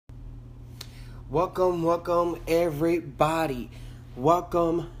Welcome everybody.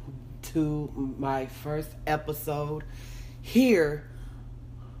 Welcome to my first episode here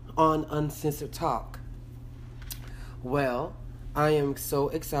on Uncensored Talk. Well, I am so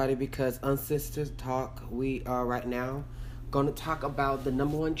excited because Uncensored Talk, we are right now going to talk about the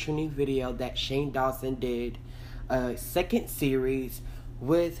number one trending video that Shane Dawson did, a second series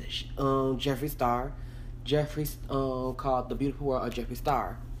with Jeffree Star. Jeffree called The Beautiful World of Jeffree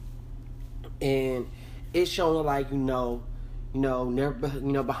Star. And it's showing behind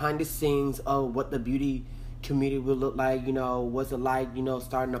the scenes of what the beauty community will look like, what's it like,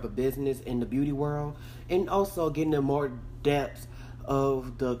 starting up a business in the beauty world, and also getting in more depth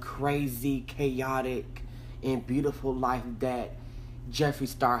of the crazy, chaotic, and beautiful life that Jeffree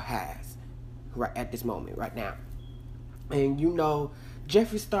Star has right at this moment, right now. And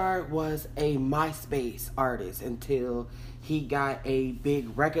Jeffree Star was a MySpace artist until he got a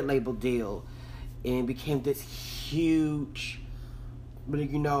big record label deal and became this huge,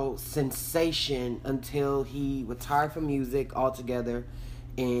 sensation until he retired from music altogether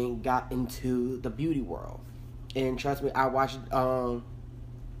and got into the beauty world. And trust me, I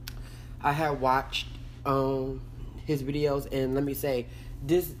had watched his videos, and let me say,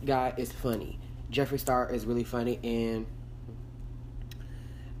 this guy is funny. Jeffree Star is really funny, and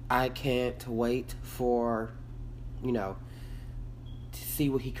I can't wait for, to see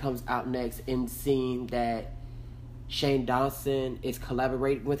what he comes out next, and seeing that Shane Dawson is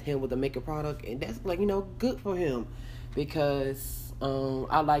collaborating with him with a makeup product, and that's good for him, because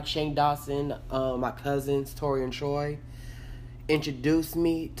I like Shane Dawson. My cousins Tori and Troy introduced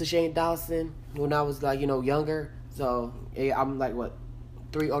me to Shane Dawson when I was younger. So I'm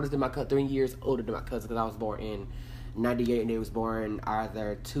 3 years older than my cousin, because I was born in 98 and they was born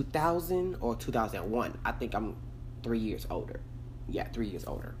either 2000 or 2001. I think I'm 3 years older. Yeah, 3 years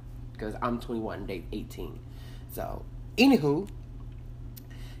older, because I'm 21 and they 18. So, anywho,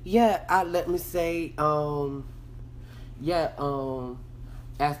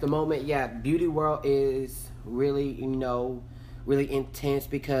 at the moment, beauty world is really, really intense,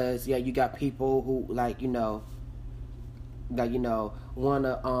 because, you got people who, want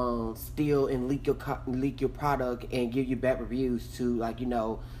to steal and leak your product and give you bad reviews to,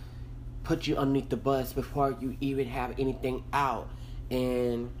 put you underneath the bus before you even have anything out.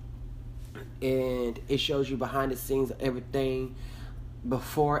 And it shows you behind the scenes of everything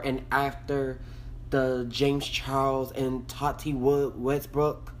before and after the James Charles and Tati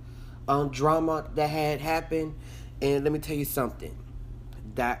Westbrook drama that had happened. And let me tell you something,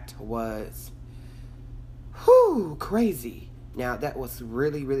 that was crazy. Now, that was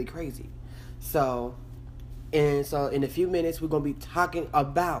really, really crazy. So in a few minutes, we're going to be talking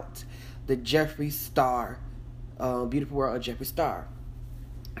about the Jeffree Star, Beautiful World of Jeffree Star.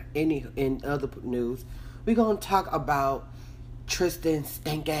 In other news, we're going to talk about Tristan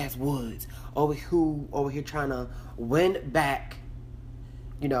Stank-Ass Woods over here trying to win back,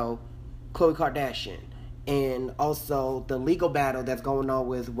 Khloe Kardashian. And also the legal battle that's going on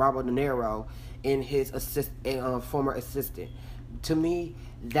with Robert De Niro and his former assistant. To me,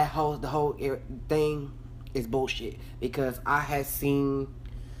 the whole thing is bullshit, because I had seen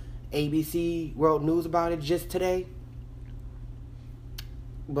ABC World News about it just today.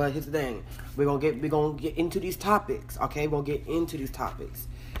 But here's the thing: we're gonna get into these topics, okay? We're gonna get into these topics,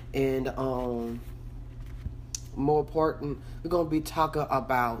 and more important, we're gonna be talking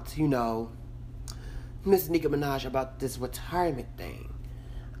about Miss Nicki Minaj, about this retirement thing.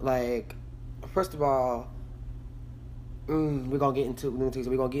 First of all, we're gonna get into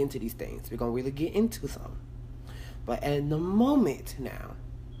these things. We're gonna really get into some. But in the moment,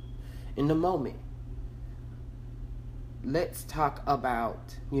 let's talk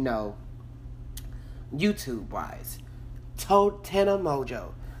about YouTube wise. Tana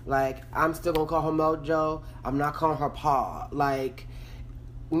Mojo. I'm still gonna call her Mojo. I'm not calling her Paul. I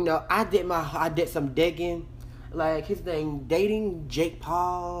did some digging. His thing, dating Jake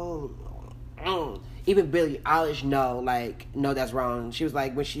Paul. Even Billie Eilish no, that's wrong. She was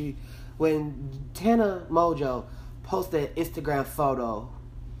when Tana Mojo posted an Instagram photo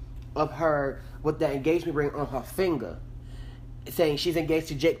of her with the engagement ring on her finger, saying she's engaged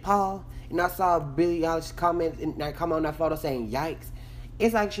to Jake Paul, and I saw Billie Eilish comment on that photo saying, "Yikes!"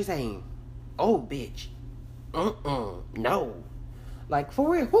 It's like she's saying, "Oh, bitch, no." For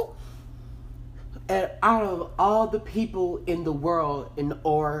real, who? And out of all the people in the world, in the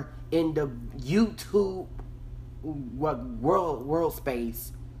YouTube world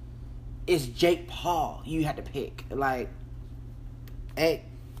space, it's Jake Paul you had to pick. Hey,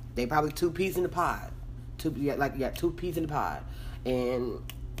 they probably two peas in the pod. Two peas in the pod. And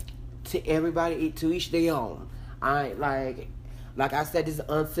to everybody, to each their own. I like I said, this is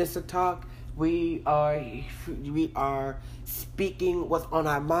uncensored talk. We are speaking what's on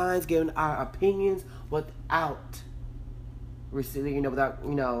our minds, giving our opinions without receiving, without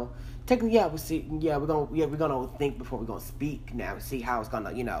technically, we're gonna think before we're gonna speak. Now see how it's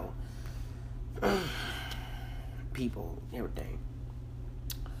gonna, people, everything.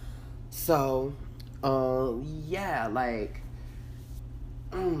 So,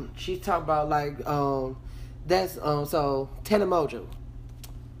 she talked about that's so Tana Mongeau.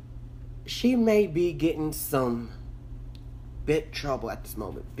 She may be getting some big trouble at this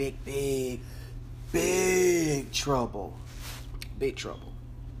moment. Big trouble. Big trouble.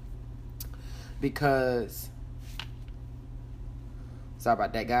 Because sorry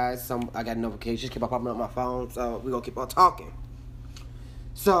about that, guys. I got a notification. Just keep on popping up my phone, so we're gonna keep on talking.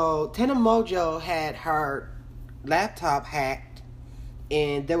 So Tana Mongeau had her laptop hacked,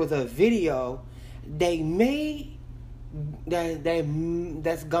 and there was a video they made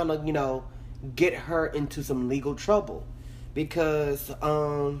that's gonna get her into some legal trouble, because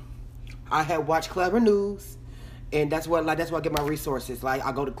I had watched Clever News, and that's where I get my resources. Like,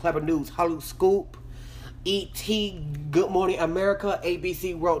 I go to Clever News, Hollywood Scoop, E.T., Good Morning America,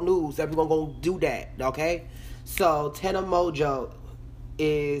 ABC World News. Everyone gonna do that, okay? So Tana Mongeau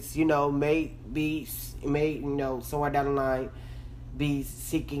is may somewhere down the line be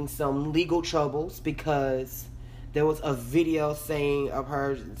seeking some legal troubles, because there was a video of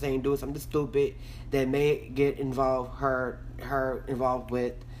her doing something stupid that may get her involved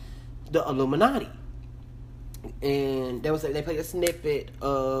with the Illuminati. And they played a snippet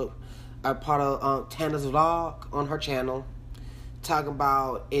of a part of Tana's vlog on her channel, talking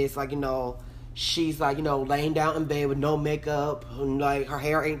about it's she's laying down in bed with no makeup, and her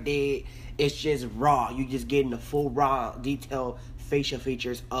hair ain't dead. It's just raw. You just getting the full raw, detailed facial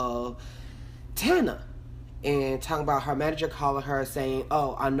features of Tana. And talking about her manager calling her saying,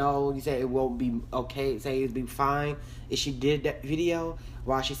 "Oh, I know you said it won't be okay. Say it'll be fine if she did that video."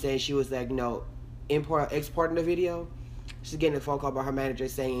 While she said she was exporting the video, she's getting a phone call by her manager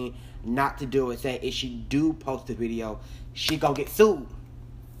saying not to do it. Saying if she do post the video, she gonna get sued.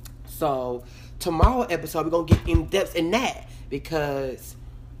 So tomorrow episode we're gonna get in depth in that, because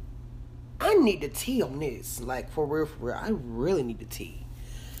I need the tea on this. For real, I really need the tea.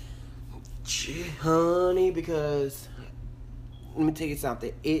 Honey, because let me tell you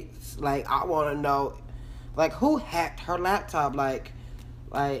something. It's I want to know, who hacked her laptop,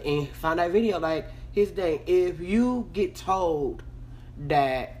 and find that video. Here's the thing: if you get told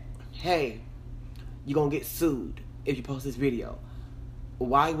that, hey, you're gonna get sued if you post this video,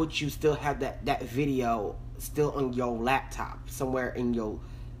 why would you still have that video still on your laptop, somewhere in your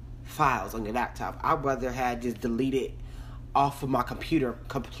files on your laptop? I'd rather have just deleted off of my computer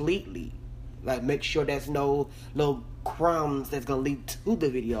completely. Make sure there's no crumbs that's gonna lead to the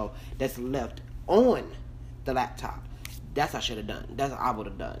video that's left on the laptop. That's what I should have done. That's what I would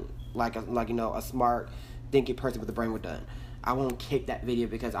have done. A smart thinking person with a brain would have done. I won't keep that video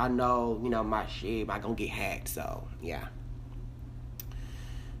because I know, my shit might gonna get hacked. So yeah.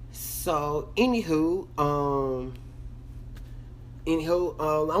 So anywho, I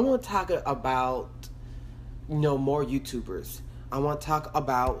want to talk about more YouTubers. I want to talk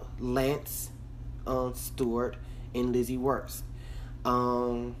about Lance Stewart and Lizzie Wurst.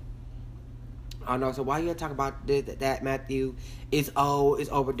 I know. So why you gotta talk about that, Matthew? It's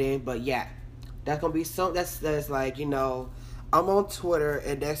over then. But yeah, that's gonna be some. That's I'm on Twitter,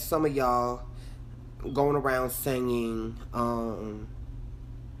 and there's some of y'all going around saying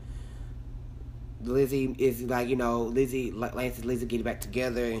Lizzie is Lance and Lizzie getting back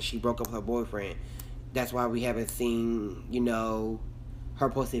together, and she broke up with her boyfriend. That's why we haven't seen her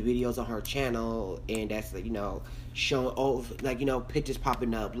posting videos on her channel, and that's showing pictures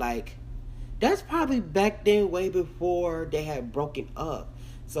popping up. That's probably back then, way before they had broken up.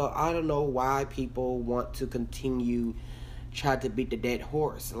 So I don't know why people want to continue try to beat the dead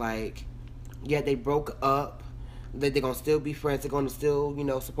horse. They broke up. They're gonna still be friends. They're gonna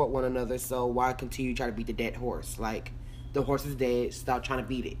still support one another. So why continue trying to beat the dead horse? The horse is dead. Stop trying to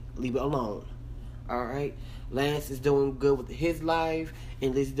beat it. Leave it alone. Alright? Lance is doing good with his life,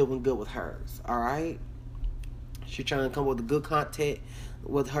 and Lizzie's doing good with hers. Alright? She's trying to come up with good content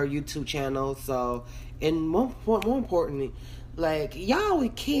with her YouTube channel. So, and more importantly, y'all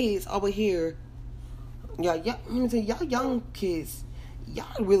with kids over here, y'all young kids,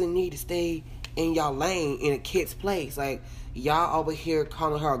 y'all really need to stay in y'all lane in a kid's place. Y'all over here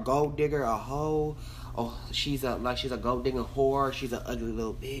calling her a gold digger, a hoe. Oh, she's a gold digger whore. She's an ugly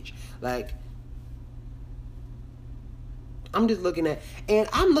little bitch. I'm just looking at, and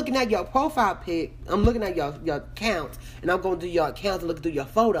I'm looking at your profile pic. I'm looking at your accounts, and I'm going through your accounts and looking through your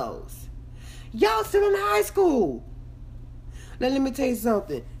photos. Y'all still in high school. Now let me tell you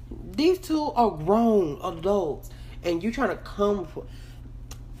something. These two are grown adults, and you trying to come for.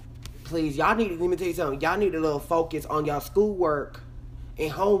 Please, y'all need. Let me tell you something. Y'all need a little focus on y'all schoolwork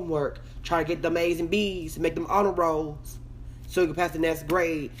and homework. Try to get them A's and B's, make them honor rolls, so you can pass the next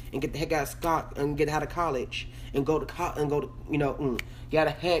grade and get the heck out of Scott and get out of college and go to get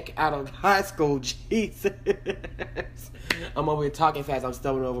the heck out of high school. Jesus, I'm over here talking fast. I'm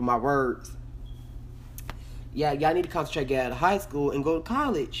stumbling over my words. Yeah, y'all need to concentrate, get out of high school and go to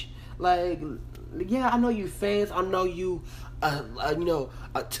college. Like, yeah, I know you fans. I know you, a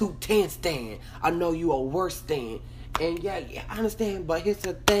 210 stand. I know you a worse stand. And yeah, I understand. But here's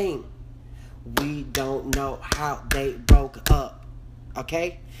the thing: we don't know how they broke up.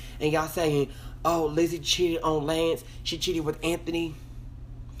 Okay? And y'all saying, "Oh, Lizzie cheated on Lance. She cheated with Anthony."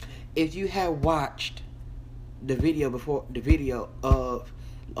 If you had watched the video of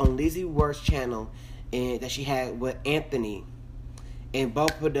on Lizzie Ward's channel, and that she had with Anthony, and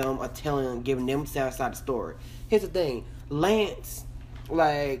both of them are giving themselves side of the story. Here's the thing, Lance,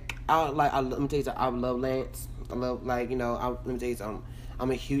 let me tell you something. I love Lance. I love, let me tell you something.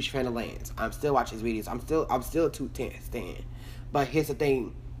 I'm a huge fan of Lance. I'm still watching his videos. I'm still a 210 stan. But here's the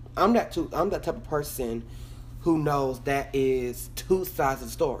thing, I'm that type of person who knows that is two sides of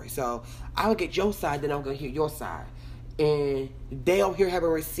the story. So I will get your side, then I'm gonna hear your side. And they over here having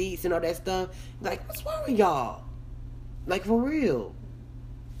receipts and all that stuff. Like, what's wrong with y'all? Like, for real.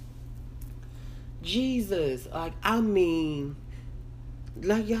 Jesus. Like, I mean,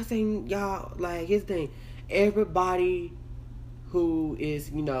 like y'all saying, y'all, like, here's the thing. Everybody who is,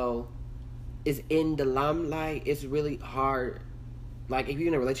 is in the limelight, it's really hard. Like, if you're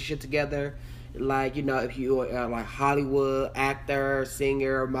in a relationship together, like, if you are like Hollywood actor,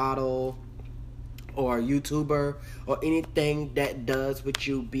 singer, model, or YouTuber, or anything that does with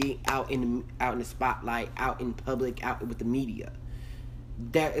you being out in the spotlight, out in public, out with the media,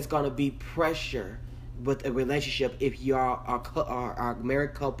 there is gonna be pressure with a relationship if y'all are a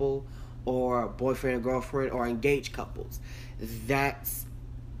married couple, or boyfriend and girlfriend, or engaged couples. That's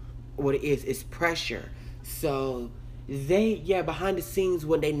what it is. It's pressure. So behind the scenes,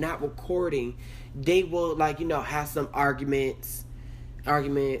 when they not recording, they will have some arguments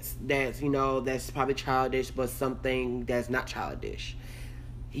that's probably childish, but something that's not childish.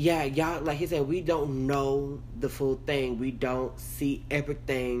 Yeah, y'all, like he said, we don't know the full thing. We don't see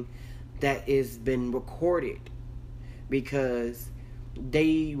everything that is been recorded, because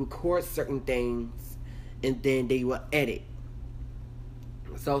they record certain things and then they will edit.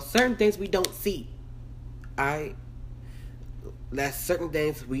 So certain things we don't see. That's certain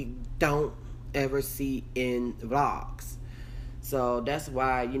things we don't ever see in vlogs. So that's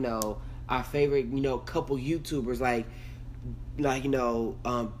why, our favorite, couple YouTubers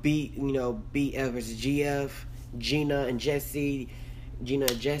B Evers, GF, Gina and Jesse.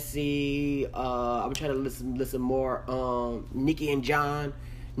 I'm trying to listen more. Nikki and John,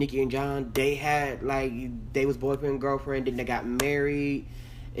 they had they was boyfriend and girlfriend, then they got married,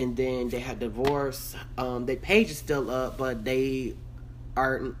 and then they had divorced. Their page is still up, but they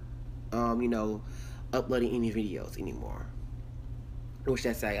aren't uploading any videos anymore. Which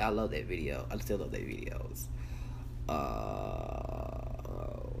I say, I love that video. I still love their videos.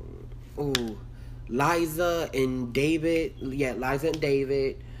 Liza and David. Yeah, Liza and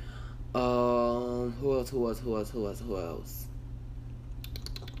David. Who else?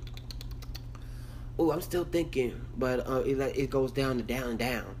 I'm still thinking, but it goes down and down and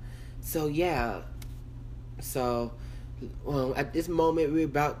down. So yeah. So at this moment, we're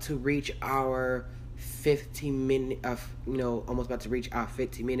about to reach our 15-minute almost about to reach our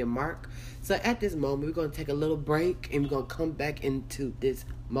 15-minute mark. So at this moment, we're going to take a little break, and we're going to come back into this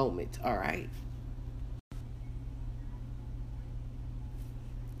moment. All right.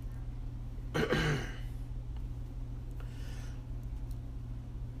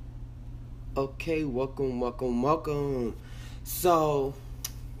 Okay, welcome. So,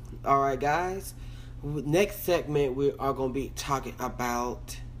 all right, guys. Next segment, we are going to be talking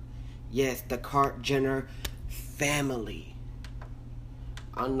about, yes, the Kart Jenner family.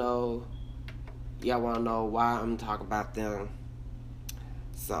 I know y'all want to know why I'm talking about them.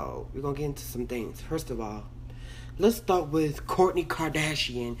 So, we're going to get into some things. First of all, let's start with Kourtney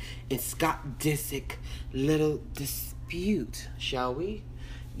Kardashian and Scott Disick little dispute, shall we?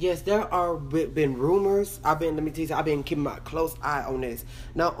 Yes, there are been rumors. I've been keeping my close eye on this.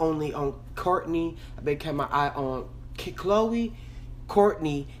 Not only on Kourtney, I've been keeping my eye on Khloe,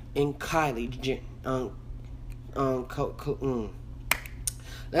 Kourtney, and Kylie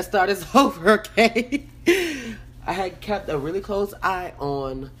Let's start this over, okay? I had kept a really close eye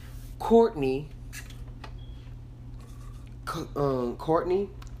on Courtney, Chloe,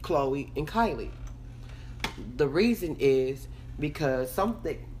 and Kylie. The reason is because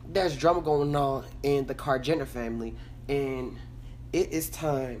there's drama going on in the Kar Jenner family, and it is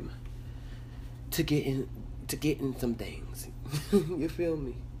time to get in some things. You feel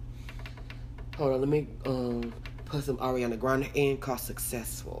me? Hold on, let me put some Ariana Grande in called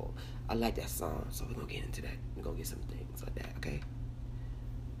Successful. I like that song, so we're gonna get into that. We're gonna get some things like that, okay?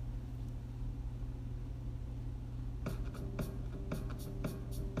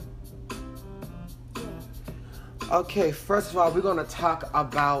 Okay, first of all, we're gonna talk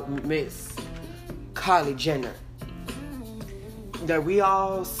about Miss Kylie Jenner. That we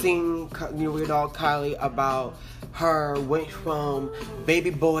all seen, we all Kylie about her went from baby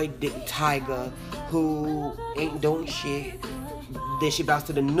boy Tyga, who ain't doing shit. Then she bounced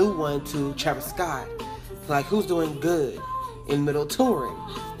to the new one, to Travis Scott. Like, who's doing good in middle touring?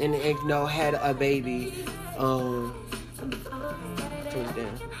 And had a baby. Turn it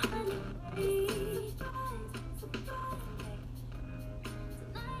down.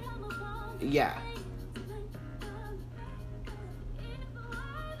 Yeah.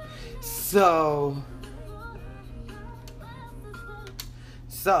 So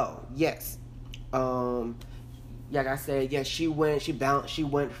yes. Like I said, yeah, she went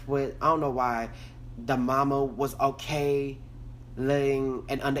with, I don't know why the mama was okay letting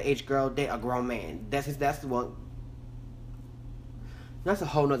an underage girl date a grown man. That's the one. That's a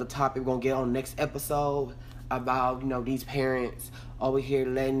whole nother topic we're gonna get on next episode about, these parents over here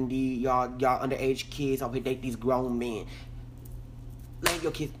letting y'all underage kids over here date these grown men. Let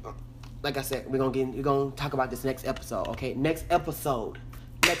your kids. Like I said, we're gonna talk about this next episode. Okay, next episode.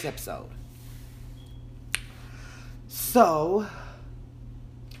 So,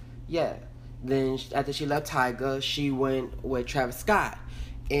 yeah. Then after she left Tyga, she went with Travis Scott,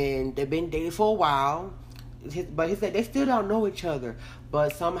 and they've been dating for a while. But he said they still don't know each other.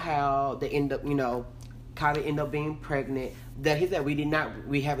 But somehow they end up, Kylie ended up being pregnant. That he said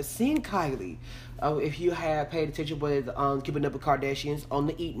we haven't seen Kylie. If you have paid attention with Keeping Up with Kardashians on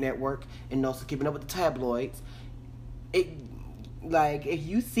the Eat Network, and also Keeping Up with the Tabloids, if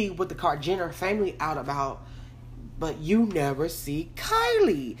you see what the Kar Jenner family out about, but you never see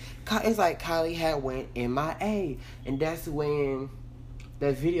Kylie. It's like Kylie had went MIA, and that's when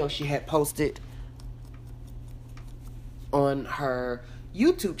that video she had posted on her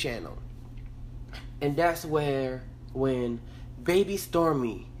YouTube channel. And that's when baby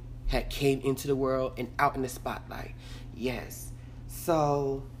Stormi had came into the world and out in the spotlight. Yes.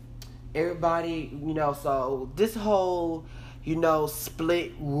 So everybody, so this whole,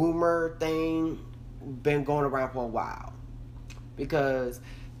 split rumor thing been going around for a while. Because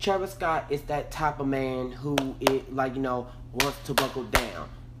Travis Scott is that type of man who wants to buckle down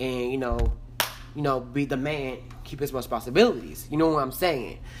and, be the man, keep his responsibilities. You know what I'm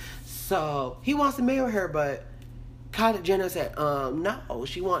saying? So he wants to marry her, but Kylie Jenner said, no,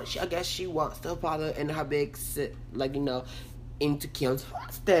 I guess she wants to follow in her big, into Kim's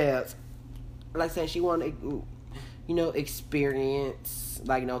footsteps. Like saying she want to, experience,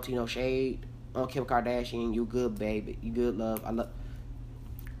 Tino Shade on Kim Kardashian. You good, baby. You good, love. I love.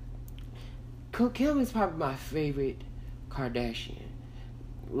 Kim is probably my favorite Kardashian.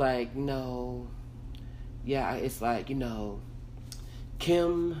 Yeah, it's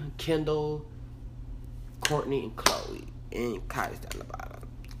Kim, Kendall, Courtney, and Chloe, and Kylie's down the bottom.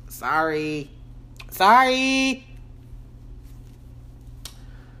 Sorry.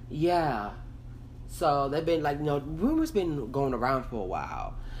 Yeah. So they've been rumors been going around for a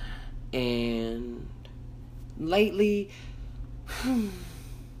while, and lately,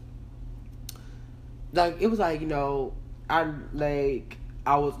 it was I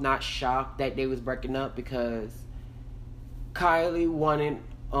was not shocked that they was breaking up, because Kylie wanted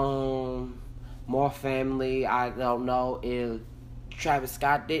more family. I don't know if Travis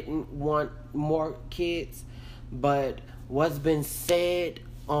Scott didn't want more kids, but what's been said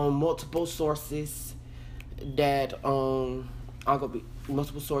on multiple sources that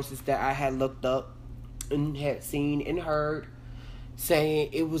multiple sources that I had looked up and had seen and heard,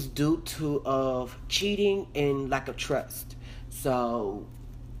 saying it was due to cheating and lack of trust. So,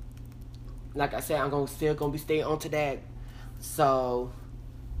 like I said, I'm still gonna be staying on to that. So,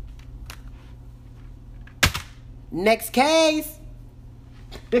 next case.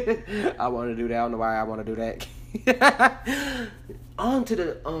 I want to do that. I don't know why I want to do that. On to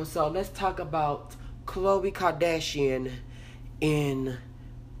the so let's talk about Khloe Kardashian and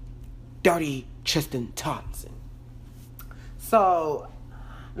Dirty Tristan Thompson. So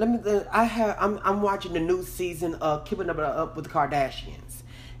let me. I'm watching the new season of Keeping Up with the Kardashians,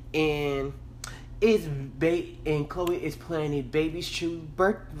 and and Chloe is planning baby's true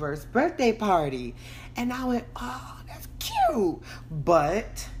birthday party, and I went, oh, that's cute,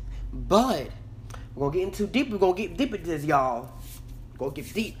 but we're gonna get in too deep. We're gonna get deep into this, y'all. We're gonna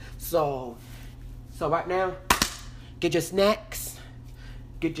get deep. So right now, get your snacks.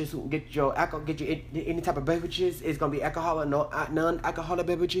 Get your alcohol. Get your any type of beverages. It's gonna be alcoholic, no non-alcoholic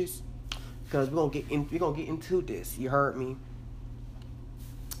beverages, because we're gonna get into this. You heard me.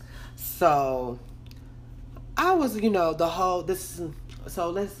 So I was, the whole this.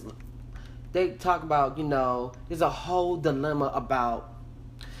 So they talk about, there's a whole dilemma about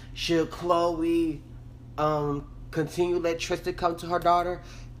should Chloe continue to let Tristan come to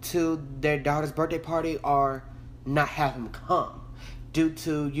to their daughter's birthday party, or not have him come due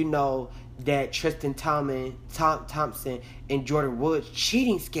to, that Tristan Thompson and Jordan Woods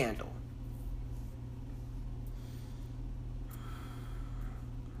cheating scandal.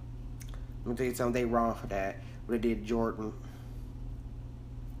 Let me tell you something, they wrong for that. What they did Jordan.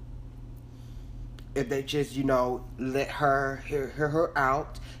 If they just, let her hear her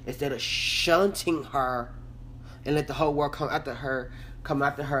out instead of shunting her and let the whole world come after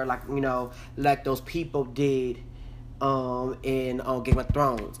her like, like those people did in Game of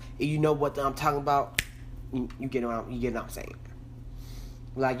Thrones. And you know what I'm talking about? You get what I'm saying.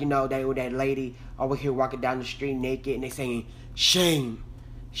 Like, they were that lady over here walking down the street naked and they saying, shame,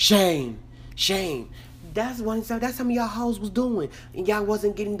 shame, shame. That's some of y'all hoes was doing. And y'all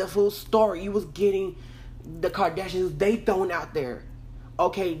wasn't getting the full story. You was getting the Kardashians, they thrown out there.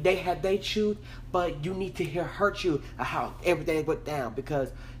 Okay, they had their truth, but you need to hear her truth of how everything went down,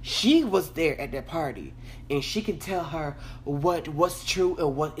 because she was there at that party and she can tell her what's true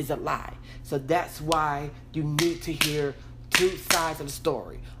and what is a lie. So that's why you need to hear two sides of the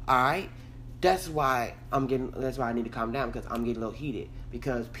story. Alright? That's why I need to calm down, because I'm getting a little heated.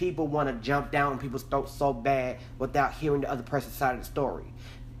 Because people want to jump down people's throats so bad without hearing the other person's side of the story.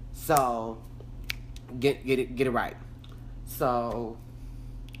 So get it right. So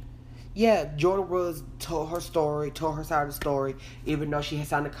yeah, Jordan Woods told her side of the story, even though she had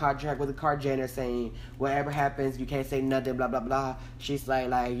signed a contract with the Kardashians saying whatever happens, you can't say nothing, blah blah blah. She's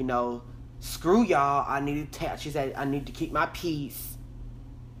like screw y'all. She said I need to keep my peace.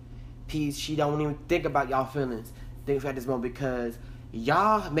 She don't even think about y'all feelings. Things at this moment, because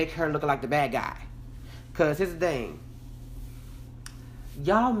y'all make her look like the bad guy. Cause here's the thing.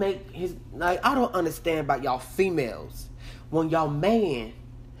 Y'all make I don't understand about y'all females. When y'all man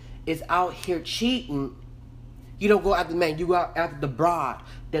is out here cheating, you don't go after the man, you go after the broad.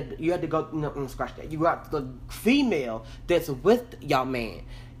 That you have to go scratch that. You go after the female that's with y'all man.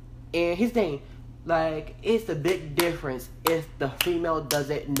 And his thing, it's a big difference if the female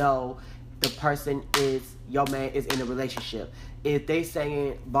doesn't know the person your man is in a relationship. If they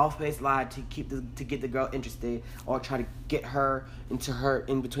saying bald-faced lie to get the girl interested, or try to get her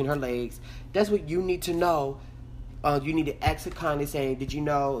in between her legs, that's what you need to know. You need to ask her kindly, saying, did you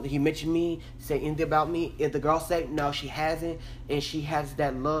know that he mentioned me? Say anything about me? If the girl say no, she hasn't, and she has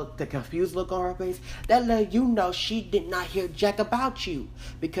that look, the confused look on her face, that let you know she did not hear jack about you,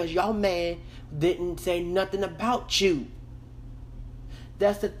 because your man didn't say nothing about you.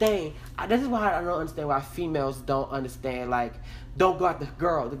 That's the thing. This is why I don't understand why females don't understand. Don't go after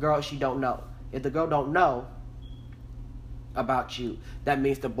the girl she don't know. If the girl don't know about you, that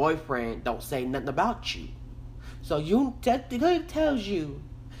means the boyfriend don't say nothing about you. So that tells you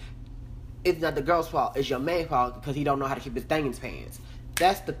it's not the girl's fault, it's your man's fault, because he don't know how to keep his thing in his pants.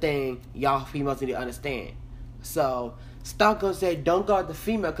 That's the thing y'all females need to understand. So stop gonna say don't guard the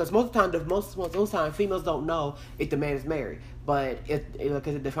female, because most of the time females don't know if the man is married. But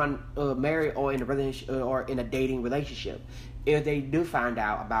because if they find married or in a relationship or in a dating relationship, if they do find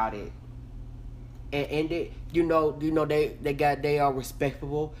out about it and end it, they are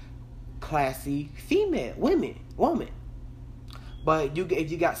respectable, classy women. But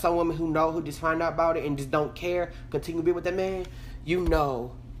if you got some women who just find out about it and just don't care, continue to be with that man,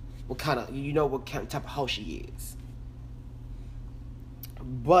 what kind of type of hoe she is.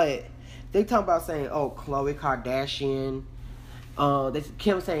 But they talking about saying, Khloe Kardashian,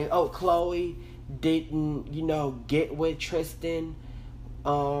 Kim saying, Khloe didn't get with Tristan,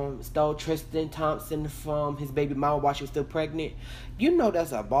 stole Tristan Thompson from his baby mama while she was still pregnant.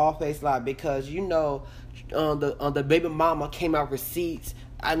 That's a bald-faced lie, because the baby mama came out receipts.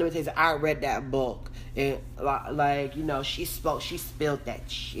 I read that book, and she spilled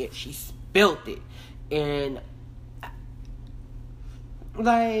that shit. She spilled it, and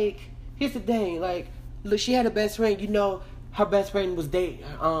here's the thing. Look, she had a best friend. her best friend was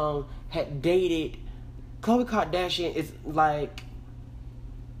had dated. Khloe Kardashian is like,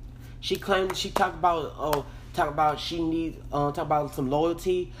 she claimed, she talked about she needs talk about some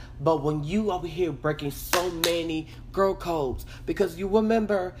loyalty, but when you over here breaking so many girl codes, because you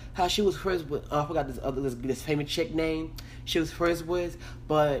remember how she was friends with I forgot this famous chick name she was friends with,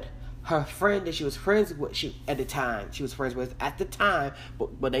 but her friend that she was friends with, at the time,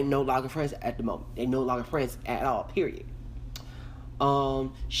 but they no longer friends at the moment. They no longer friends at all. Period.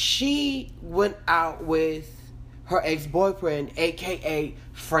 She went out with her ex-boyfriend, aka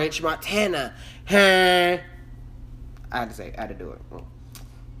French Montana. I had to do it.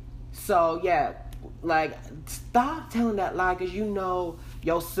 So yeah, like, stop telling that lie, because you know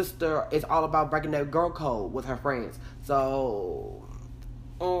your sister is all about breaking that girl code with her friends. So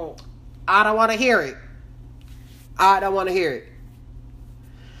I don't want to hear it.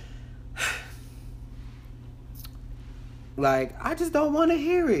 Like, I just don't want to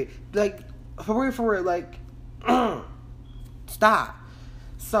hear it. Like, for real, like, stop.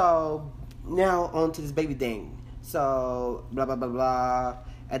 So, now on to this baby thing. So, blah, blah, blah, blah.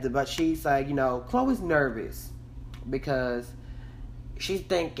 But she's like, Khloe's nervous because she's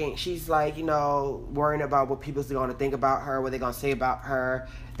like, worrying about what people's going to think about her, what they're going to say about her.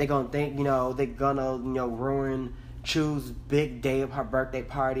 They're going to think, they're going to, ruin Chu's big day of her birthday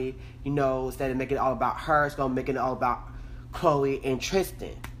party. Instead of making it all about her, it's going to make it all about Khloe and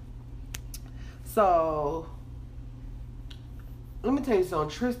Tristan. So, let me tell you something.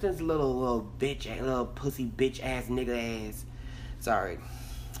 Tristan's little pussy bitch ass nigga ass. Sorry.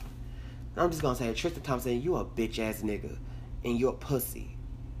 I'm just gonna say, Tristan Thompson, you a bitch ass nigga. And you're a pussy.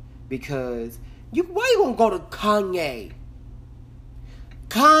 Because, why you gonna go to Kanye?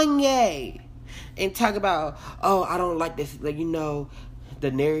 And talk about, oh, I don't like this, like,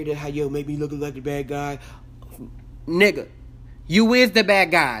 the narrative, how you make me look like the bad guy. Nigga, you is the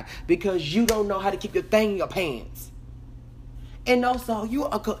bad guy. Because you don't know how to keep your thing in your pants. And also,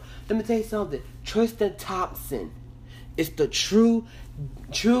 let me tell you something. Tristan Thompson is the true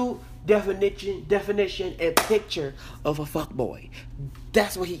definition and picture of a fuckboy.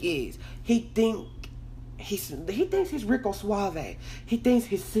 That's what he is. He thinks he's Rico Suave. He thinks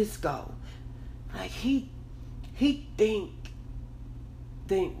he's Cisco. Like,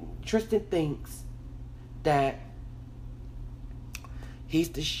 Tristan thinks that he's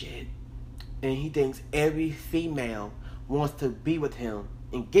the shit, and he thinks every female wants to be with him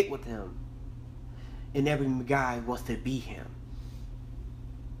and get with him, and every guy wants to be him.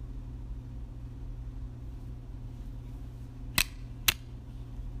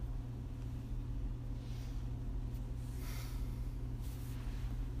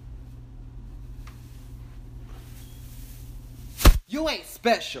 You ain't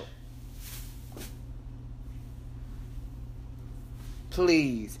special.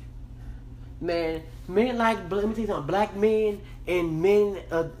 Please. Man, men like, let me tell you something, black men and men,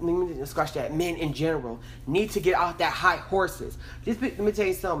 let me scratch that, men in general, need to get off that high horses. Let me tell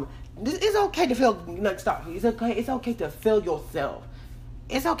you something. It's okay to feel, stop. It's okay to feel yourself.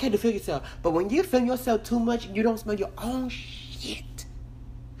 It's okay to feel yourself. But when you feel yourself too much, you don't smell your own shit.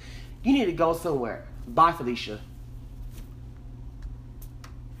 You need to go somewhere. Bye, Felicia.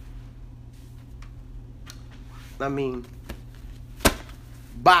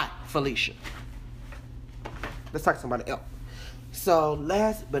 Bye, Felicia. Let's talk to somebody else.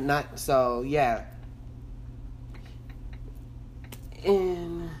 Yeah.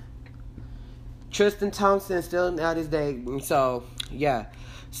 And Tristan Thompson still out his day. So, yeah.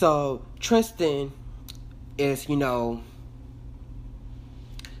 So, Tristan is,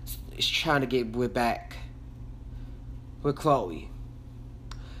 is trying to get back with Khloe.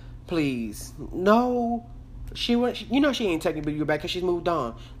 Please. No. She ain't taking you back because she's moved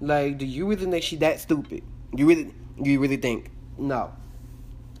on. Like, do you really think she's that stupid? You really think? No.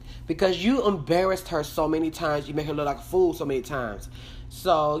 Because you embarrassed her so many times, you make her look like a fool so many times.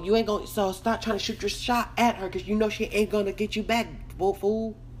 So stop trying to shoot your shot at her, because you know she ain't gonna get you back,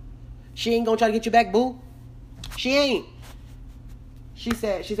 fool. She ain't gonna try to get you back, boo. She ain't. She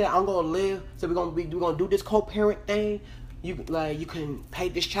said I'm gonna live. So we're gonna do this co-parent thing. You can pay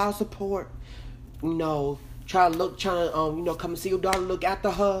this child support. Try to come and see your daughter, look after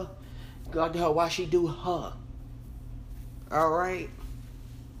her while she do her. Alright?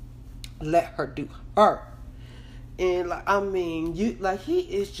 Let her do her. And he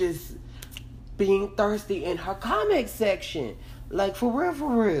is just being thirsty in her comment section. Like, for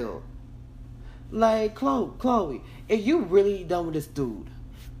real. Like, Khloe, if you really done with this dude,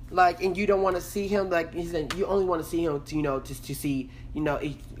 like, and you don't want to see him, like, he said, you only want to see him to see, you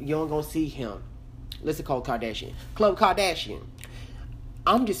only gonna see him Listen, Khloe Kardashian. Khloe Kardashian.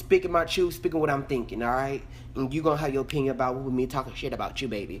 I'm just speaking my truth, speaking what I'm thinking, alright? And you gonna have your opinion about me talking shit about you,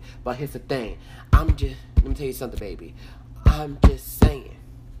 baby. But here's the thing. Let me tell you something, baby. I'm just saying.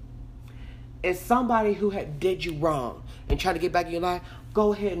 If somebody who had did you wrong and try to get back in your life,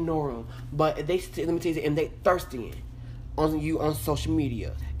 go ahead and ignore them. But if they, let me tell you, if they thirsty on you on social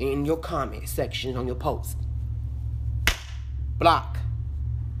media, in your comment section, on your post, block.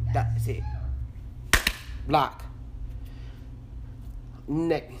 That's it. Block.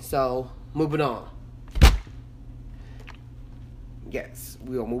 Next, so moving on. Yes,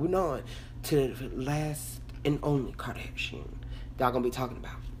 we are moving on to the last and only Kardashian that I'm gonna be talking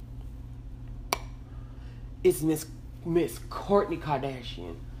about. It's Miss Kourtney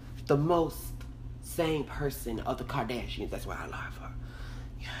Kardashian, the most sane person of the Kardashians. That's why I love her.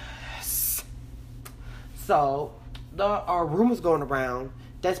 Yes. So there are rumors going around.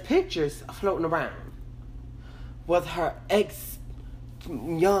 There's pictures floating around with her ex,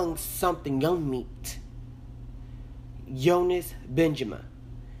 young meat, Jonas Benjamin.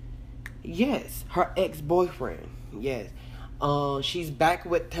 Yes, her ex-boyfriend. Yes. She's back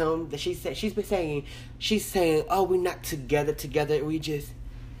with him. She's saying, oh, we're not together, we just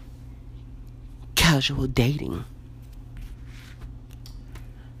casual dating.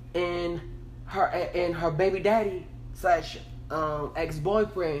 And her baby daddy /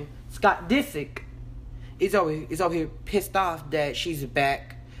 ex-boyfriend, Scott Disick, is over here pissed off that she's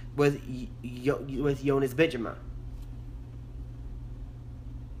back with Jonas Benjamin.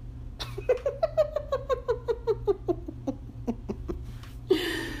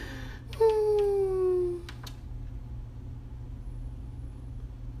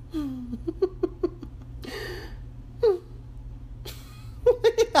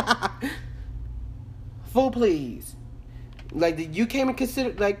 Fool, please. Like, you came and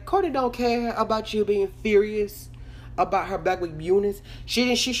consider, like, Kourtney don't care about you being furious about her back with Eunice.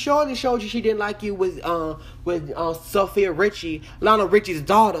 She surely showed you she didn't like you with Sophia Richie, Lionel Richie's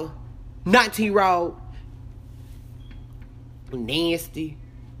daughter, 19-year-old, nasty.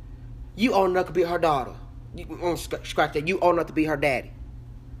 You old enough to be her daughter. You scratch that. You old enough to be her daddy.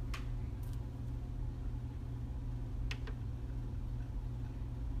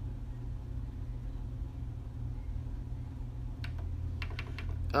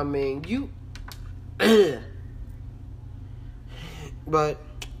 I mean, you... But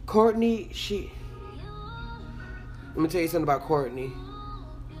Kourtney, let me tell you something about Kourtney.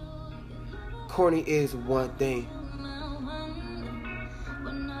 Kourtney is one thing.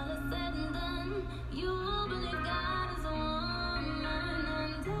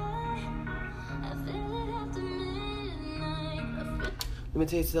 Let me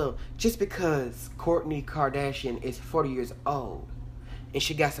tell you something. Just because Kourtney Kardashian is 40 years old and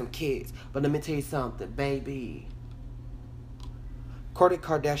she got some kids, but let me tell you something, baby. Kourtney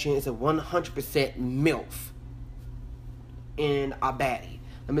Kardashian is a 100% MILF and a baddie.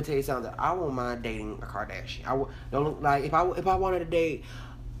 Let me tell you something. I won't mind dating a Kardashian. Don't look like if I wanted to date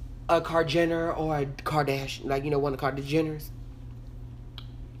a Kar Jenner or a Kardashian, like, you know, one of the Kardashians,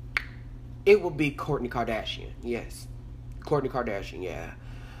 it would be Kourtney Kardashian. Yes, Kourtney Kardashian. Yeah,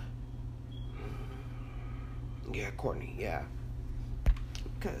 Kourtney. Yeah,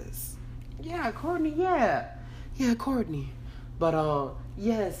 cause Kourtney. Yeah, Kourtney. But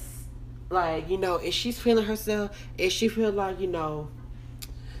yes, like, you know, if she's feeling herself, if she feel like, you know,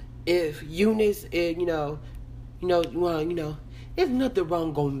 if Eunice, there's nothing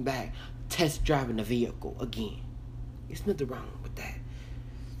wrong going back, test driving the vehicle again. There's nothing wrong with that.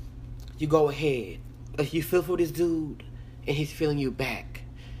 You go ahead. If you feel for this dude and he's feeling you back,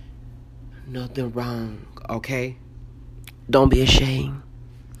 nothing wrong, okay? Don't be ashamed.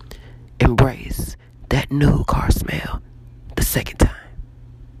 Embrace that new car smell the second time.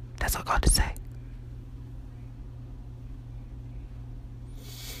 That's all I got to say.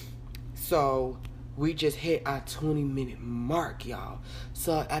 So, we just hit our 20-minute mark, y'all.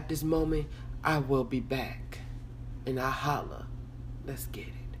 So, at this moment, I will be back. And I holla. Let's get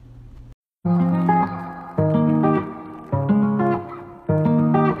it.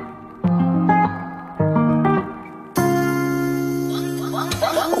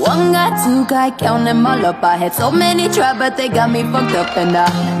 One guy, two guy, count them all up. I had so many try, but they got me fucked up. And I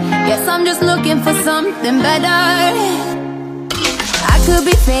guess I'm just looking for something better. I could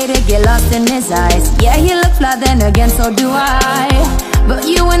be faded, get lost in his eyes. Yeah, he look fly, then again, so do I. But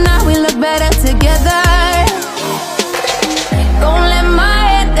you and I, we look better together. Don't let my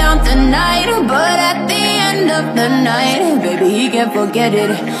head down tonight, but at the end of the night, baby, he can't forget it,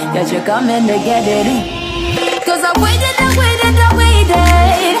 that you're coming to get it. Cause I waited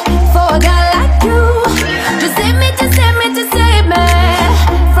for a guy like you. Just save me, just save me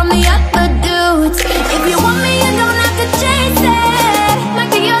from the other dudes. If you want me, you don't have to chase it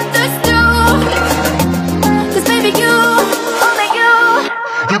like the others do. 'Cause baby, you, only you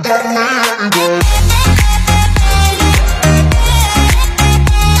got my girl.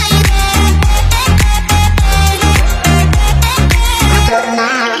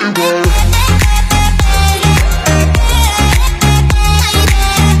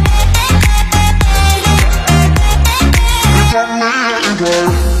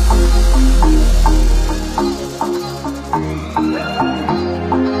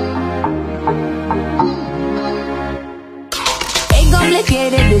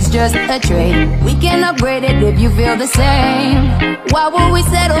 It's just a trade. We can upgrade it if you feel the same. Why would we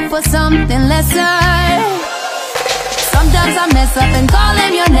settle for something lesser? Sometimes I mess up and call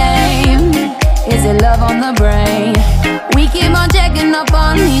him your name. Is it love on the brain? We keep on checking up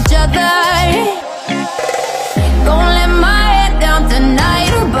on each other. Gonna let my head down tonight,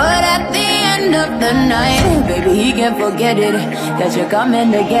 but at the end of the night, baby, he can't forget it, 'cause you're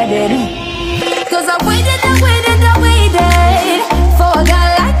coming to get it. 'Cause I waited for a guy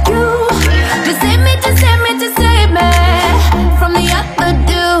like you. Just save me, just save me, just save me from the other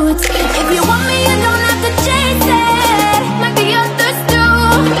dudes. If you want me, you don't have to chase it like the others do.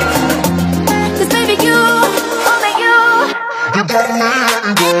 'Cause baby, you, only you got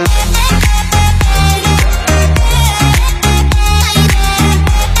my girl.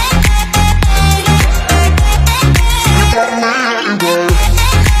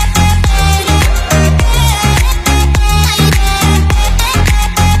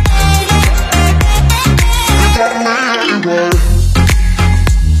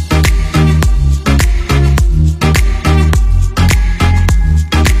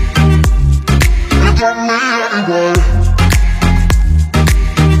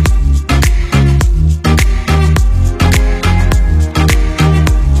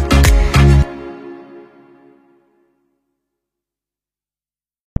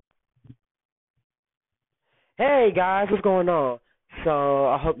 Hey guys, what's going on? So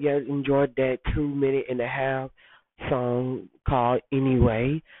I hope you guys enjoyed that 2.5 minute song called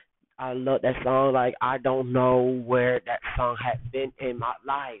Anyway. I love that song. Like, I don't know where that song had been in my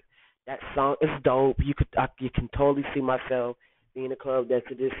life. That song is dope. You can totally see myself being in a club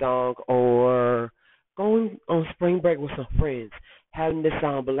dancing to this song, or going on spring break with some friends, having this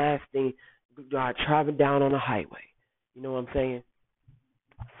song blasting, driving down on the highway. You know what I'm saying?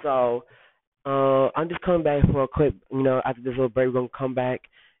 So I'm just coming back for a quick, after this little break, we're gonna come back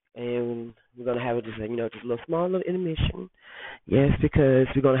and we're gonna have just just a little small little intermission. Yes, because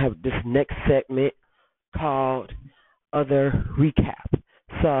we're gonna have this next segment called Other Recap.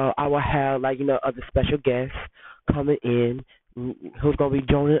 So I will have other special guests coming in. Who's gonna be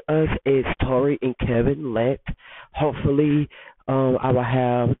joining us is Tori and Kevin Let. Hopefully, I will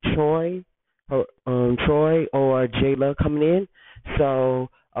have Troy or Jayla coming in. So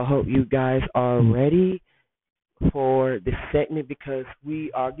I hope you guys are ready for this segment, because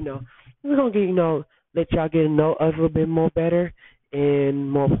we are, we're gonna get, let y'all get to know us a little bit more better, and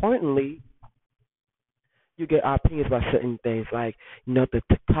more importantly, you get our opinions about certain things, like the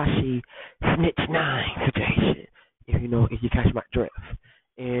Tekashi Snitch 9 situation, if you catch my drift,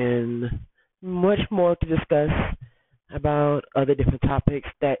 and much more to discuss about other different topics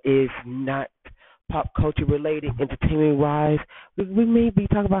that is not pop culture related, entertainment wise. We may be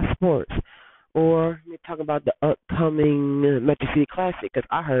talking about sports, or we talking about the upcoming Metro City Classic, because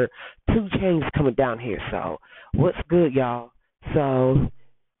I heard 2 Chainz coming down here. So what's good, y'all? So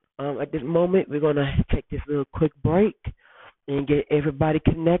at this moment, we're gonna take this little quick break and get everybody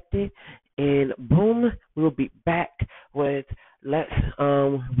connected, and boom, we'll be back with let's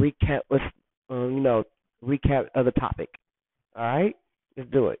recap with recap of the topic. All right, let's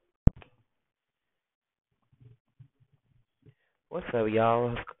do it. What's up, y'all?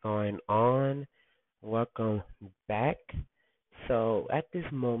 What's going on? Welcome back. So at this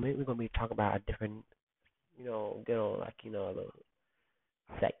moment, we're gonna be talking about a different, get on a little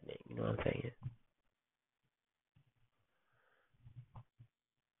segment. You know what I'm saying?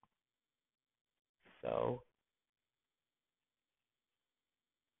 So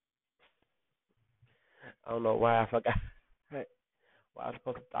I don't know why I forgot what I was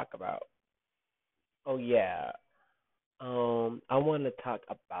supposed to talk about. Oh yeah. I want to talk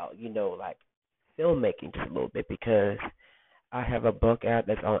about filmmaking just a little bit, because I have a book out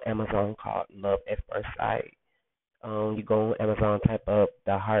that's on Amazon called Love at First Sight. You go on Amazon, type up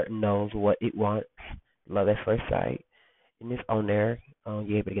 "The Heart Knows What It Wants," Love at First Sight, and it's on there.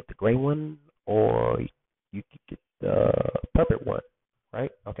 You're able to get the gray one, or you could get the purple one,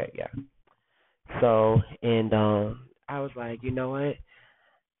 right? Okay, yeah. So, and I was like, you know what? A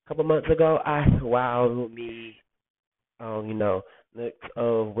couple months ago, I wowed me, you know, with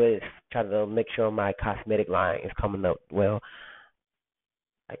trying to make sure my cosmetic line is coming up well.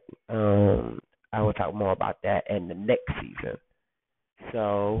 Like, I will talk more about that in the next season.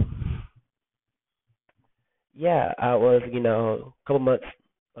 So, yeah, I was, you know, a couple months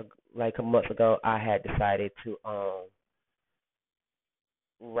ago, I had decided to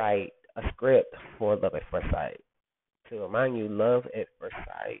write a script for Love at First Sight. To remind you, Love at First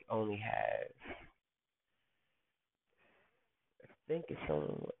Sight only has, I think it's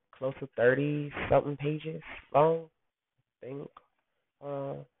on close to 30 something pages long. I think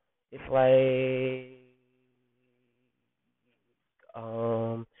it's like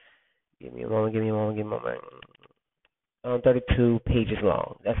um, give me a moment, 32 pages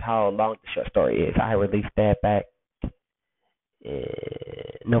long. That's how long the short story is. I released that back in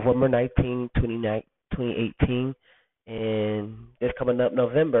November 2018, and this coming up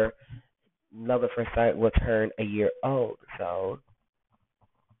November, Love at First Sight will turn a year old. So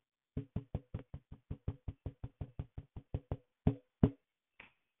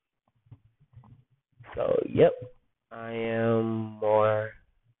yep, I am more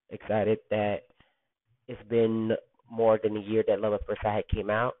excited that it's been more than a year that Love at First Sight came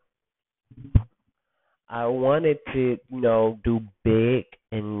out. I wanted to, do big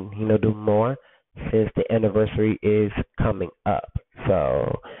and, do more since the anniversary is coming up.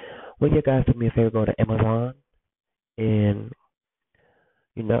 So, will you guys do me a favor, go to Amazon and,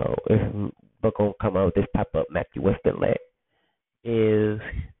 if book gonna come out with this pop up Matthew Weston Lett. Is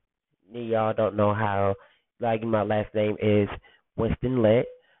y'all don't know how, like my last name is Weston Lett,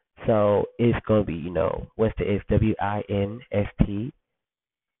 so it's gonna be, Weston is WINSTON-LETT,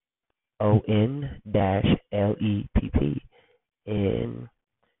 and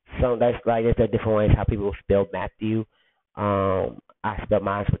so that's like it's a different way how people spell Matthew. I spell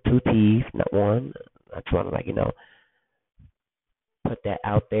mine with two T's, not one. I just want to put that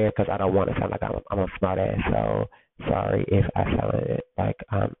out there because I don't want to sound like I'm a smart ass. So sorry if I sounded like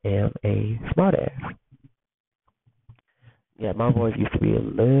I am a smart ass. Yeah, my voice used to be a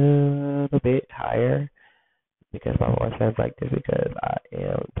little bit higher because my voice sounds like this because I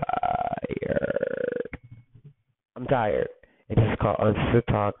am tired. I'm tired. And this is called Uncensored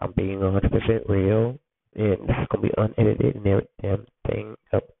Talk. I'm being 100% real. And this is going to be unedited and every damn thing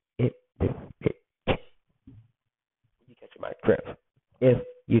of it. You catch my drift. If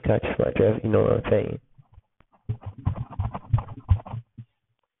you catch my drift, you know what I'm saying.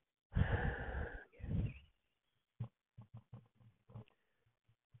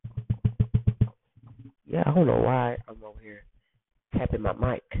 Yeah, I don't know why I'm over here tapping my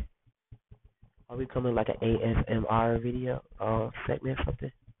mic. Are we coming like an ASMR video segment or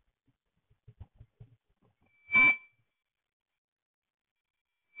something?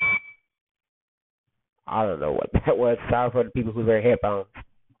 I don't know what that was. Sorry for the people who wear headphones.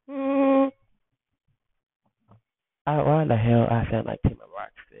 Why the hell I sound like Tamar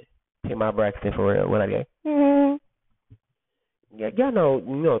Braxton? Tamar Braxton for real. When I get, yeah, y'all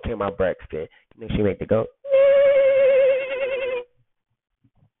know Tamar Braxton. She make the go.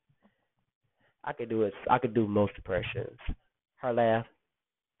 I could do it. I could do most impressions. Her laugh,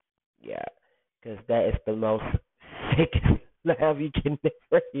 yeah, because that is the most sickest laugh you can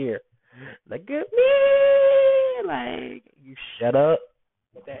never hear. Like, good me, like you shut up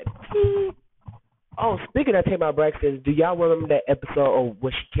with that. Oh, speaking of Tamar Braxton, do y'all remember that episode of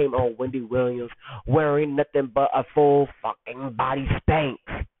when she came on Wendy Williams wearing nothing but a full fucking body Spanx?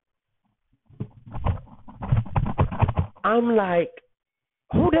 I'm like,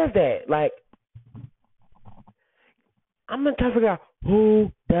 who does that? Like, I'm gonna try to figure out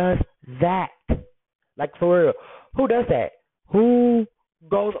who does that. Like, for real, who does that? Who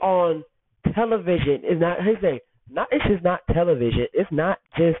goes on television? Is not his name. Not it's just not television. It's not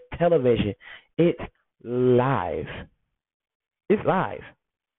just television. It's live. It's live.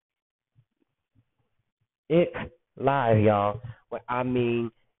 It's live, y'all. What I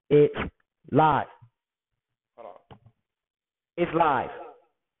mean, it's live. Hold on. It's live.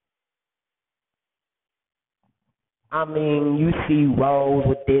 I mean, you see roles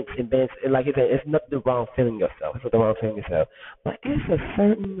with dents and bends, and like I said, it's nothing wrong feeling yourself. It's nothing wrong feeling yourself. But it's a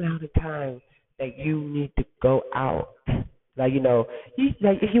certain amount of time that you need to go out. Like,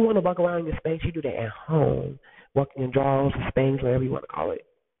 if you want to walk around in your Spanx, you do that at home. Walking in drawers, Spanx, whatever you want to call it.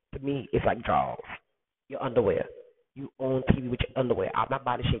 To me, it's like drawers. Your underwear. You on TV with your underwear. I'm not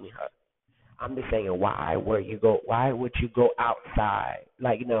body shaming her. I'm just saying, why would you go outside?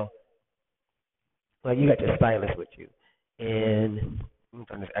 Like, like you got your stylist with you. And let me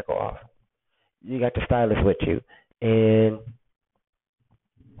turn this echo off. you got your stylist with you, and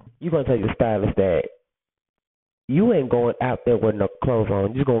you're gonna tell your stylist that you ain't going out there with no clothes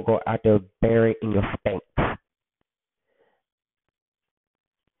on. You're gonna go out there buried in your Spanx.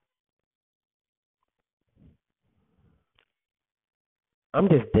 I'm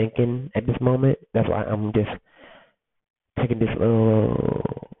just thinking at this moment. That's why I'm just taking this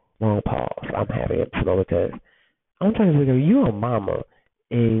little long pause. I'm having it slow because I'm trying to figure. You a mama,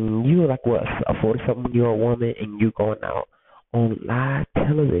 and you like what, a 40-something-year-old woman, and you going out on live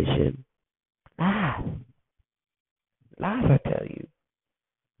television, live, live. I tell you,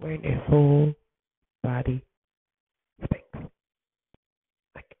 wearing a full body Spanx.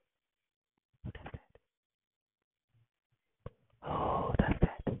 Like, who does that? Oh, does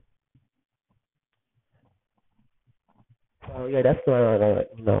that? So yeah, that's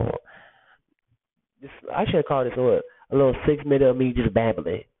This, I should call this a little 6 minute of me just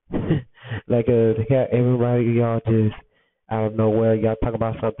babbling. Like everybody y'all just out of nowhere y'all talk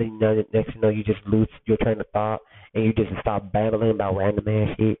about something. Next you know you just lose your train of thought and you just start babbling about random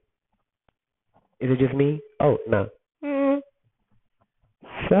ass shit. Is it just me? Oh no.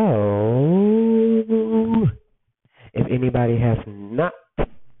 So if anybody has not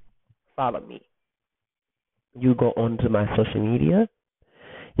followed me, you go onto my social media.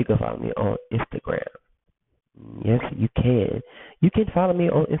 You can follow me on Instagram. Yes, you can. You can follow me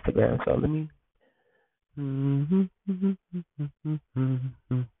on Instagram. So let me.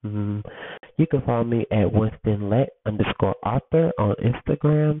 You can follow me at WinstonLet_author on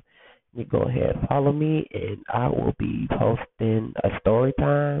Instagram. You go ahead and follow me, and I will be posting a story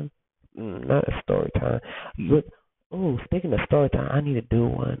time. Not a story time. Speaking of story time, I need to do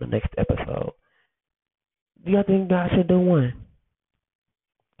one the next episode. Do y'all think I should do one?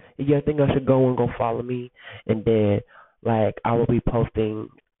 Yeah, I think I should go and go follow me, and then like I will be posting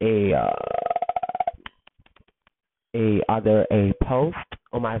either a post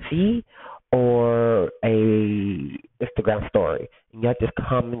on my feed or a Instagram story, and y'all just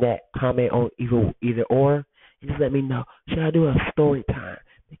comment on either or, and just let me know, should I do a story time,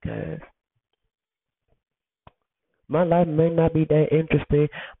 because my life may not be that interesting,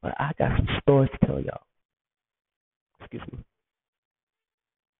 but I got some stories to tell y'all. Excuse me.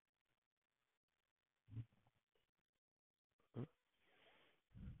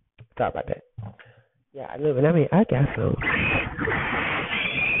 Sorry about that. Yeah, I got some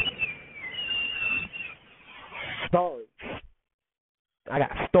stories. I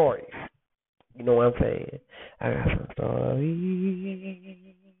got stories. You know what I'm saying? I got some stories.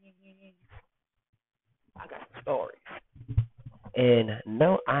 I got some stories. And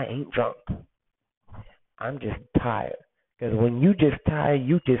no, I ain't drunk. I'm just tired. Because when you just tired,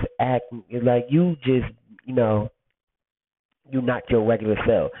 you just act like you just, you're not your regular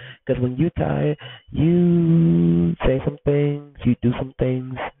self. Because when you tired, you say some things, you do some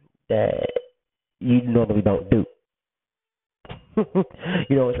things that you normally don't do.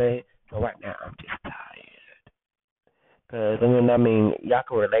 You know what I'm saying? So right now, I'm just tired. Because, y'all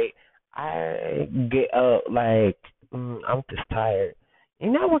can relate. I get up I'm just tired.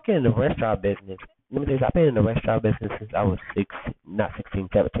 And I work in the restaurant business. Let me tell you, I've been in the restaurant business since I was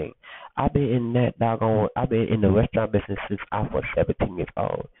 17. I've been in the restaurant business since I was 17 years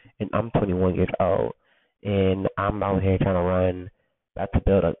old. And I'm 21 years old. And I'm out here about to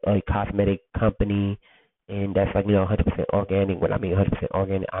build a cosmetic company. And that's 100% organic. When I mean 100%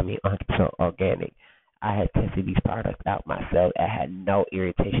 organic, I mean 100% organic. I had tested these products out myself. I had no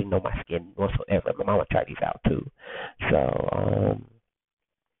irritation on my skin whatsoever. My mama tried these out too. So,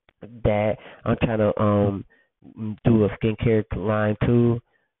 that I'm trying to do a skincare line too.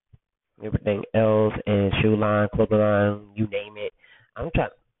 Everything else, and shoe line, clothing line, you name it. I'm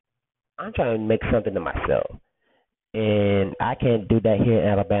trying to make something of myself. And I can't do that here in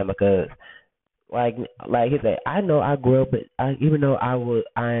Alabama because like he said, I know I grew up, even though I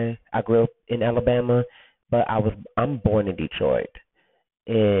grew up in Alabama, but I'm born in Detroit,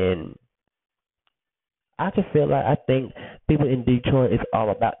 and I just feel like I think people in Detroit is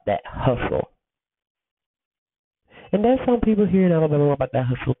all about that hustle, and there's some people here in Alabama about that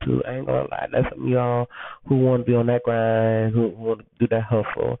hustle too. I ain't gonna lie, there's some of y'all who want to be on that grind, who want to do that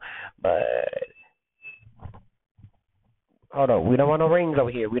hustle, but hold on, we don't want no rings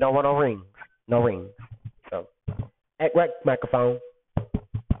over here. We don't want no rings, no rings. So, act right, microphone.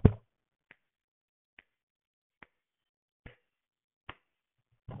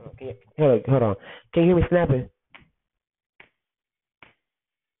 Hold on. Can you hear me snapping?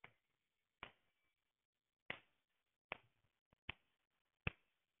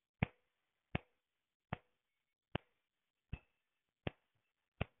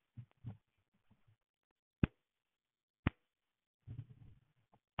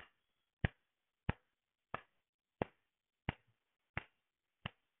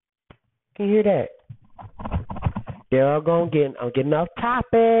 Can you hear that? I'm getting off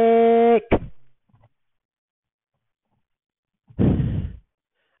topic.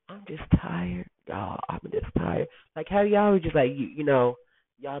 I'm just tired, y'all. I'm just tired. Like, how y'all just like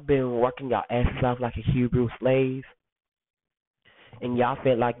y'all been working y'all asses off like a Hebrew slave, and y'all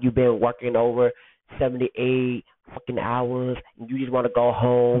feel like you've been working over 78 fucking hours, and you just want to go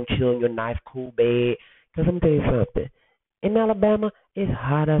home, chill in your nice cool bed. Cause let me tell you something. In Alabama, it's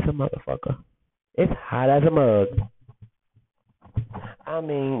hot as a motherfucker. It's hot as a mug. I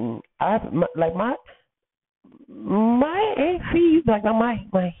mean, my AC, like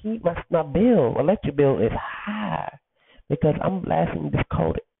my heat, my bill, electric bill is high because I'm blasting this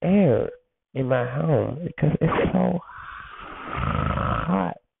cold air in my home because it's so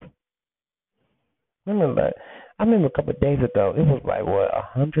hot. I remember a couple of days ago, it was like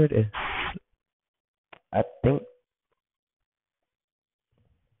 100 and I think.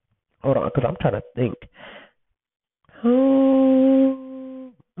 Hold on, because I'm trying to think.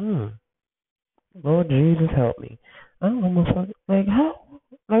 Lord Jesus, help me. I almost like how.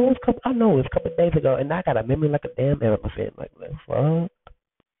 Like I know it was a couple of days ago, and I got a memory like a damn elephant. Like, fuck.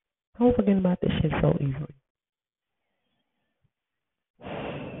 I'm forgetting about this shit so easily.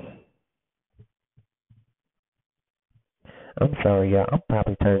 I'm sorry, y'all. I'm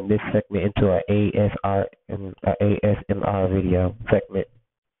probably turning this segment into an ASMR video segment.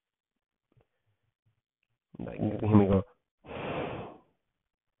 Like, here we go.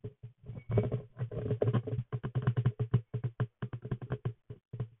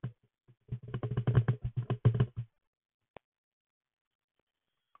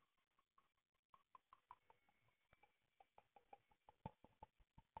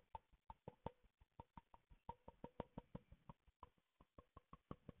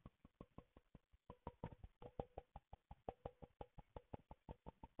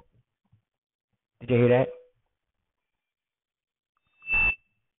 Did you hear that?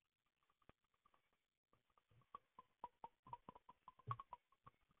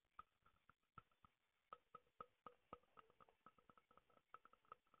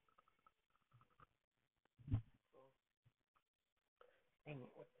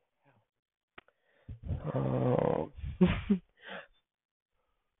 Oh.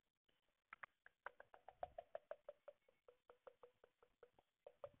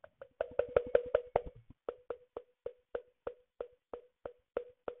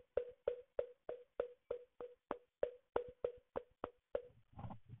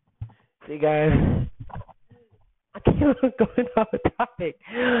 See, guys, I keep going off the topic.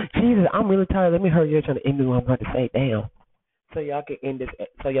 Jesus, I'm really tired. Let me hurry up trying to end what I'm about to say. Damn. So y'all can end this.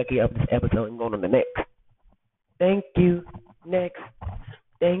 So y'all can get up this episode and go on the next. Thank you. Next.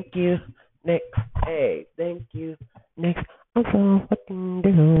 Thank you. Next. Hey. Thank you. Next. I'm so fucking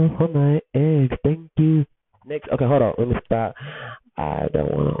down on my eggs. Thank you. Next. Okay, hold on. Let me stop. I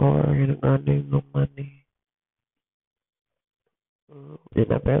don't want to order any no money.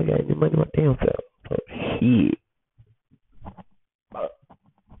 And I barely got any money my damn self. So shit.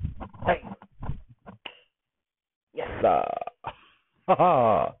 Hey. Yes, sir.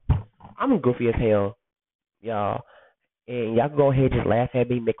 I'm goofy as hell, y'all. And y'all can go ahead and just laugh at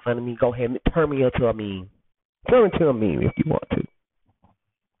me, make fun of me. Go ahead and turn me into a meme. Turn into a meme if you want to.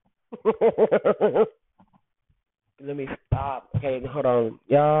 Let me stop. Okay, hold on.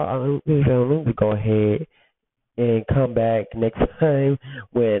 Y'all, let me go ahead and come back next time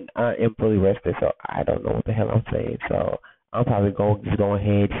when I am fully rested. So I don't know what the hell I'm saying. So I'm probably going just go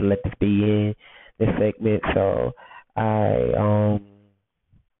ahead and let this be in this segment. So I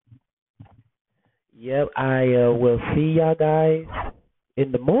will see y'all guys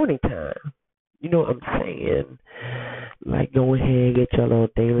in the morning time. You know what I'm saying? Like, go ahead and get your little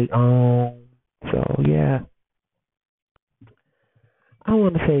daily on. So yeah, I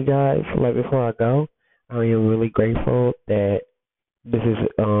want to say, guys, like before I go, I am really grateful that this is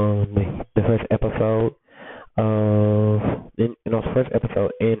the first episode first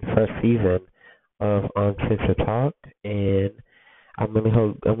episode in first season of Uncensored Talk, and I'm really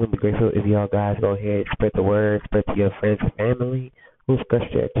grateful if y'all guys go ahead, spread the word, spread to your friends and family, who's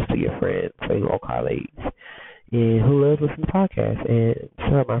just to your friends, so your old colleagues, and who loves listening to podcasts. And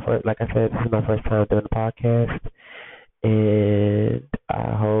sure, like I said, this is my first time doing a podcast, and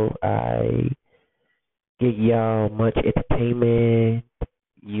I hope I give y'all much entertainment.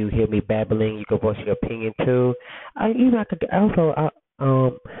 You hear me babbling, you can voice your opinion too. I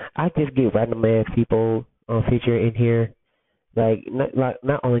just get random ass people featured in here. Like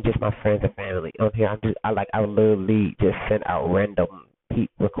not only just my friends and family on here. I literally just send out random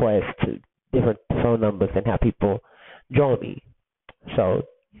requests to different phone numbers and have people join me. So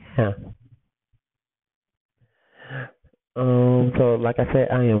yeah. So like I said,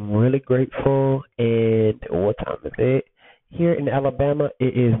 I am really grateful. And what time is it? Here in Alabama,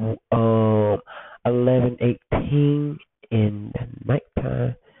 it is 11:18 in the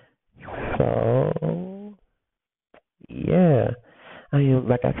nighttime. So yeah, I am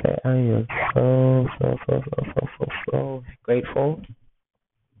like I said, I am so grateful.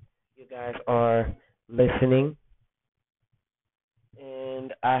 You guys are listening,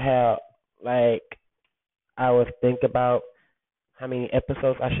 and I have like I was thinking about how many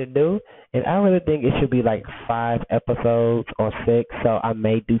episodes I should do, and I really think it should be like 5 episodes or 6. So I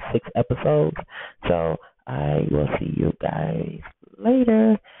may do 6 episodes. So I will see you guys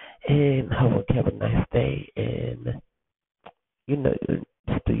later, and hope you have a nice day. And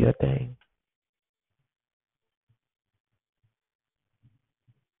just do your thing.